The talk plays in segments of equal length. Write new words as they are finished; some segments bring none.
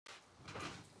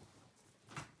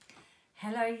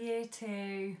Hello Year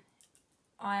 2.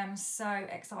 I am so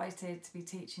excited to be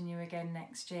teaching you again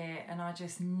next year, and I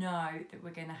just know that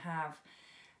we're going to have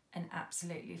an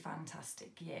absolutely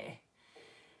fantastic year.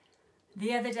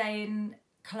 The other day in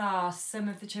class, some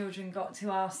of the children got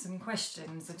to ask some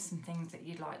questions of some things that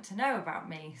you'd like to know about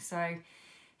me. So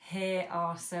here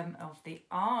are some of the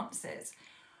answers.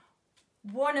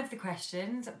 One of the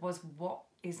questions was, what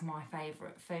is my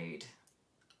favourite food?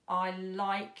 I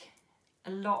like a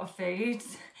lot of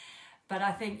foods, but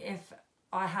I think if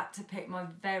I had to pick my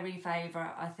very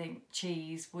favourite, I think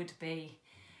cheese would be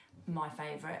my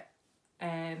favourite.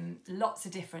 Lots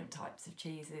of different types of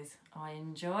cheeses I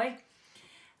enjoy.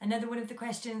 Another one of the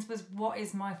questions was, what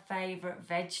is my favourite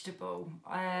vegetable?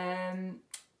 I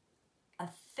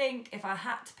think if I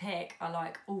had to pick, I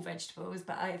like all vegetables,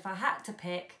 but if I had to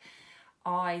pick,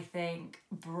 I think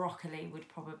broccoli would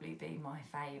probably be my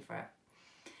favourite.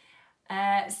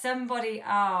 Somebody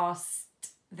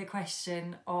asked the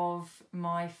question of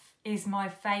is my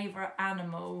favourite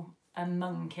animal a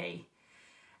monkey?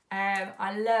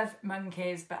 I love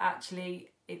monkeys, but actually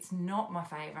it's not my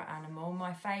favourite animal.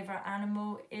 My favourite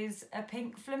animal is a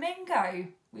pink flamingo,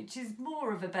 which is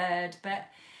more of a bird, but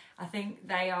I think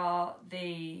they are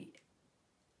the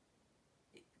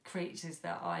creatures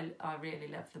that I really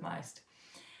love the most.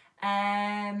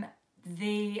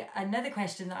 Another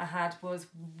question that I had was,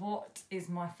 what is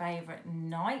my favourite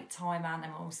nighttime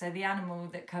animal? So the animal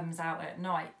that comes out at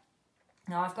night.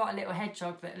 Now I've got a little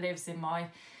hedgehog that lives in my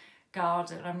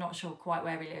garden. I'm not sure quite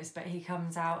where he lives, but he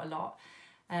comes out a lot.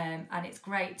 And it's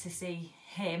great to see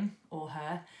him or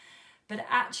her. But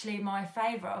actually my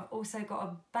favourite, I've also got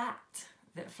a bat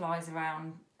that flies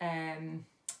around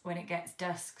when it gets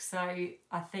dusk. So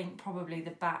I think probably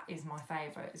the bat is my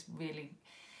favourite. It's really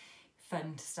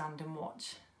fun to stand and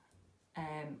watch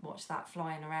that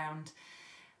flying around.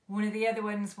 One of the other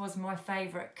ones was my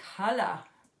favourite colour.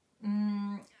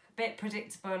 A bit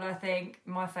predictable, I think.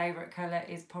 My favourite colour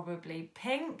is probably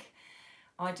pink.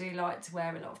 I do like to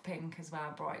wear a lot of pink as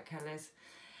well, bright colours.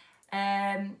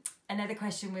 Another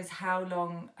question was, how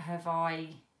long have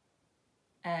I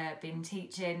been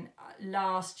teaching?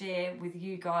 Last year with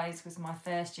you guys was my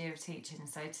first year of teaching,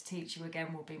 so to teach you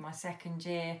again will be my second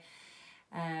year.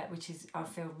 Which is, I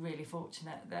feel really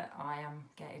fortunate that I am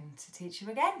getting to teach you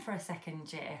again for a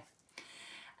second year.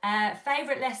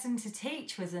 Favourite lesson to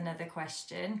teach was another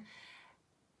question.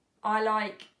 I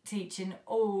like teaching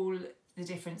all the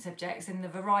different subjects and the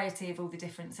variety of all the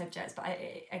different subjects, but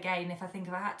again, if I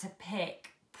had to pick,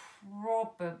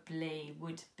 probably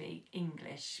would be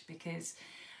English, because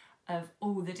of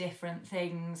all the different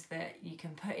things that you can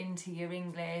put into your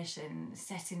English and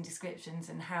setting descriptions,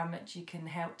 and how much you can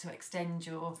help to extend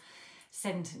your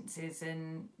sentences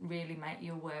and really make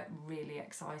your work really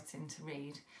exciting to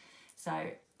read. So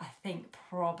I think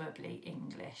probably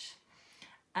English.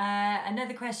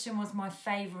 Another question was my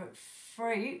favourite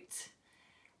fruit.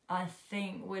 I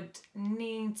think would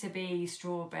need to be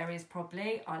strawberries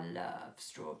probably. I love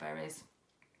strawberries,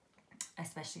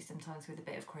 especially sometimes with a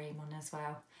bit of cream on as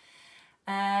well.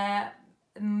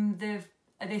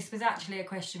 This was actually a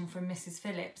question from Mrs.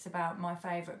 Phillips about my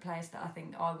favourite place that I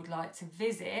think I would like to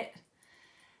visit.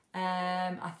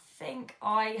 I think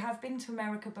I have been to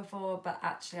America before, but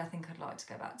actually I think I'd like to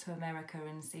go back to America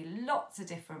and see lots of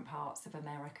different parts of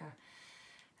America.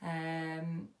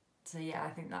 So yeah, I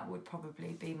think that would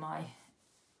probably be my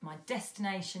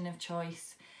destination of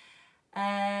choice.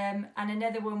 And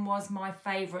another one was my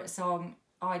favourite song.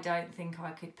 I don't think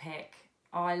I could pick.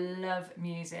 I love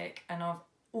music, and I've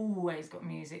always got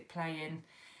music playing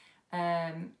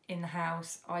in the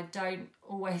house. I don't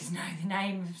always know the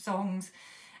name of songs,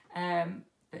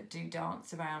 but do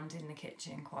dance around in the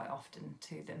kitchen quite often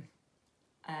to them.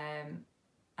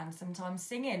 And sometimes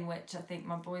singing, which I think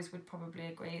my boys would probably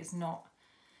agree is not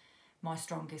my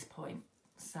strongest point.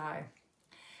 So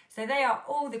they are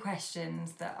all the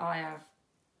questions that I have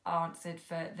answered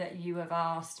that you have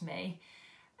asked me.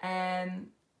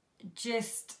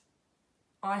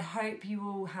 I hope you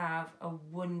all have a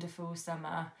wonderful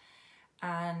summer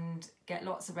and get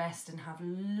lots of rest and have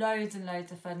loads and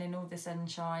loads of fun in all the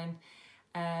sunshine,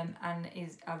 and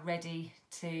are ready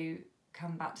to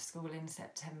come back to school in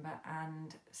September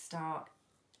and start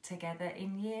together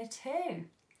in year 2.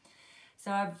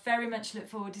 So I very much look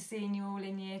forward to seeing you all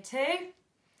in year 2,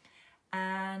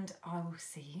 and I will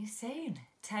see you soon.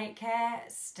 Take care,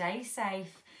 stay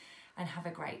safe, and have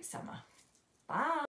a great summer. Bye.